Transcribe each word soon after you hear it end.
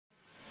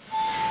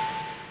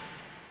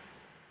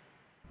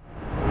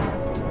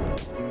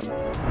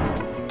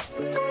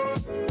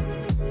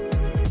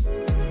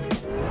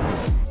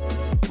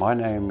My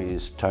name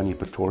is Tony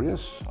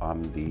Pretorius.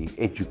 I'm the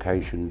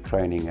Education,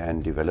 Training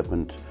and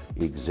Development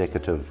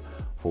Executive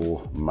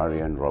for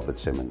Murray &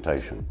 Roberts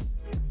Cementation.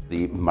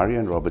 The Murray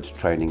 & Roberts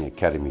Training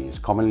Academy is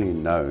commonly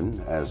known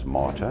as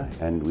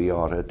MRTA, and we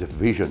are a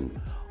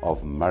division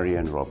of Murray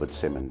 &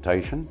 Roberts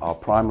Cementation. Our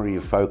primary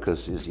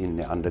focus is in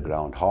the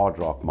underground hard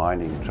rock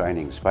mining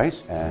training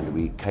space, and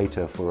we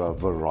cater for a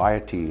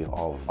variety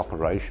of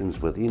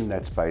operations within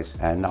that space,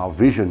 and our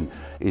vision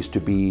is to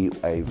be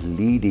a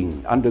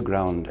leading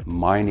underground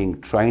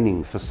mining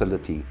training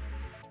facility.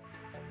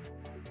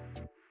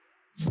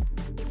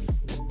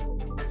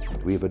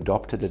 We've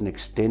adopted an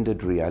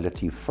extended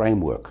reality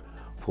framework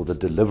for the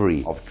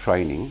delivery of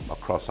training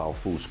across our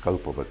full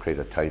scope of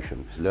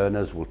accreditation.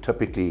 Learners will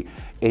typically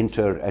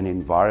enter an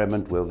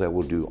environment where they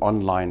will do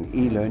online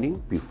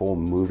e-learning before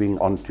moving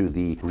on to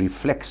the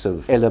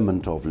reflexive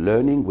element of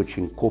learning, which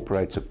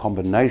incorporates a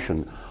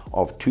combination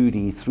of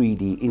 2D,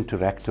 3D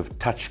interactive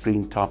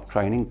touchscreen type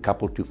training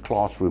coupled to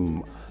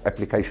classroom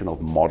application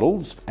of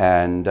models.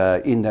 And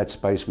in that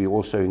space we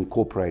also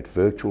incorporate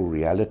virtual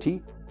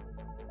reality.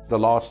 The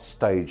last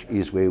stage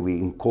is where we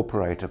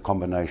incorporate a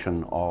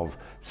combination of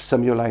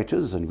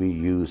simulators, and we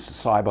use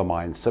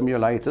CYBERMINE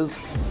Simulators.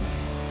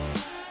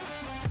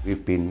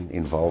 We've been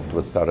involved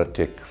with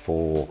ThoroughTec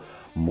for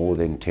more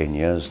than 10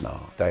 years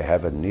now. They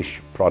have a niche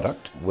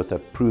product with a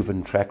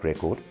proven track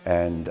record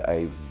and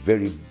a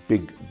very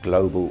big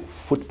global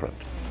footprint.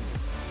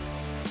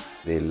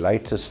 Their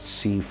latest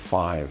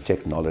C5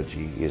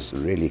 technology is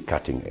really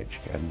cutting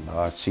edge, and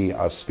I see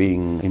us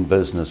being in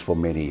business for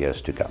many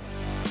years to come.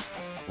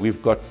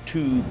 We've got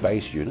 2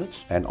 base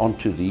units, and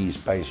onto these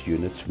base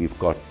units we've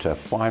got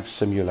 5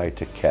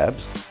 simulator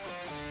cabs.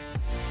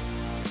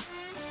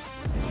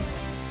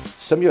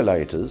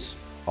 Simulators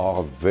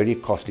are very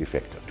cost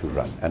effective to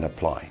run and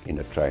apply in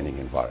a training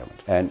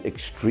environment, and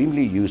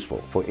extremely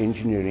useful for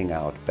engineering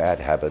out bad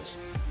habits.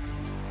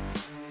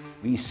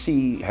 We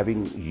see,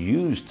 having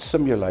used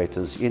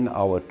simulators in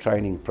our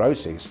training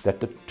process, that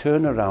the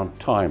turnaround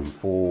time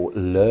for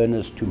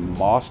learners to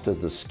master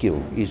the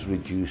skill is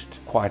reduced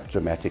quite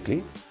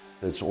dramatically.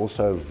 It's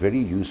also very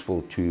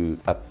useful to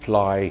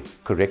apply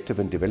corrective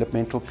and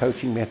developmental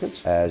coaching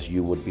methods, as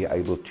you would be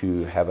able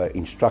to have an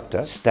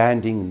instructor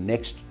standing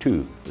next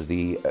to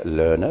the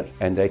learner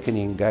and they can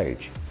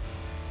engage.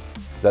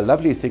 The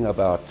lovely thing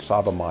about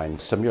CYBERMINE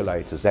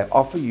simulators, they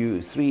offer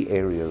you 3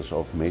 areas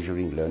of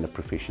measuring learner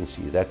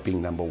proficiency. That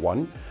being number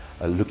 1,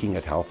 looking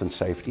at health and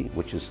safety,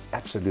 which is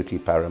absolutely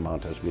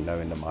paramount as we know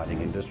in the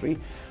mining industry.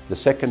 The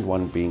second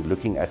one being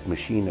looking at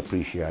machine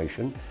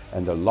appreciation.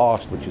 And the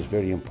last, which is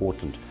very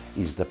important,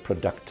 is the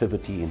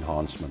productivity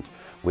enhancement,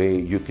 where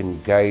you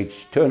can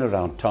gauge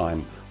turnaround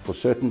time for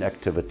certain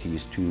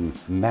activities to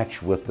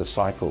match with the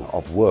cycle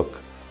of work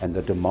and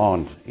the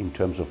demand in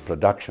terms of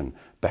production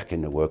back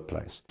in the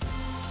workplace.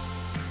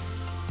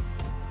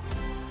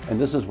 And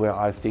this is where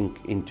I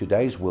think in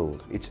today's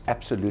world it's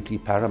absolutely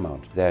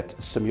paramount that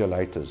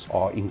simulators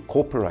are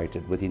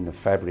incorporated within the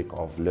fabric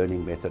of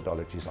learning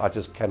methodologies. I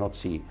just cannot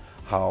see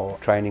how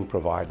training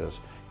providers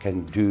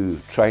can do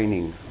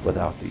training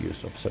without the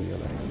use of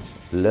simulators.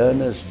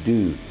 Learners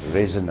do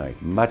resonate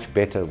much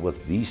better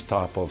with these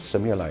type of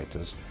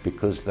simulators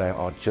because they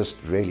are just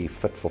really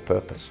fit for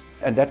purpose.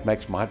 And that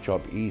makes my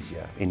job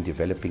easier in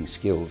developing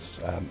skills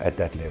at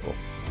that level.